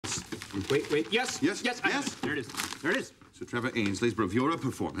Wait. Yes. There it is. Sir Trevor Ainsley's bravura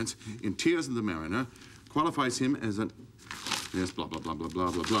performance in Tears of the Mariner qualifies him as an... Yes, blah, blah, blah, blah,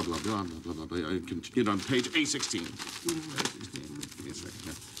 blah, blah, blah, blah, blah, blah, blah, blah. Continued on page A16.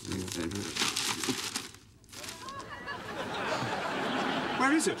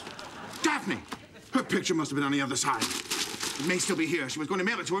 Where is it? Daphne! Her picture must have been on the other side. It may still be here. She was going to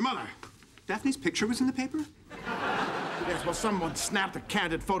mail it to her mother. Daphne's picture was in the paper? Yes, well, someone snapped a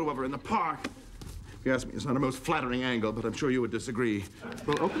candid photo of her in the park. If you ask me, it's not a most flattering angle, but I'm sure you would disagree.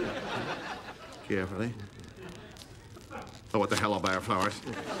 Well, open it. Carefully. Oh, what the hell, I'll buy her flowers.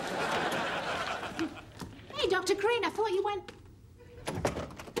 Hey, Dr. Crane, I thought you went...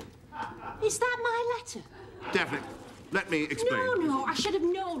 Is that my letter? Daphne, let me explain. No, I should have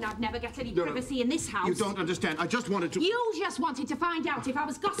known I'd never get any privacy in this house. You don't understand. I just wanted to... You just wanted to find out if I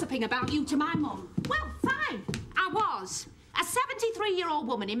was gossiping about you to my mum. Well, fine. I was. A 73-year-old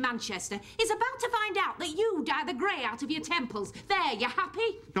woman in Manchester is about to find out that you dye the grey out of your temples. There, you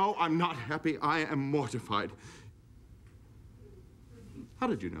happy? No, I'm not happy. I am mortified. How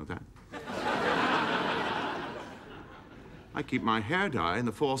did you know that? I keep my hair dye in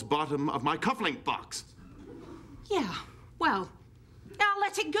the false bottom of my cufflink box. Yeah, well, I'll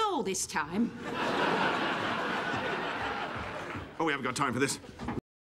let it go this time. Oh, we haven't got time for this.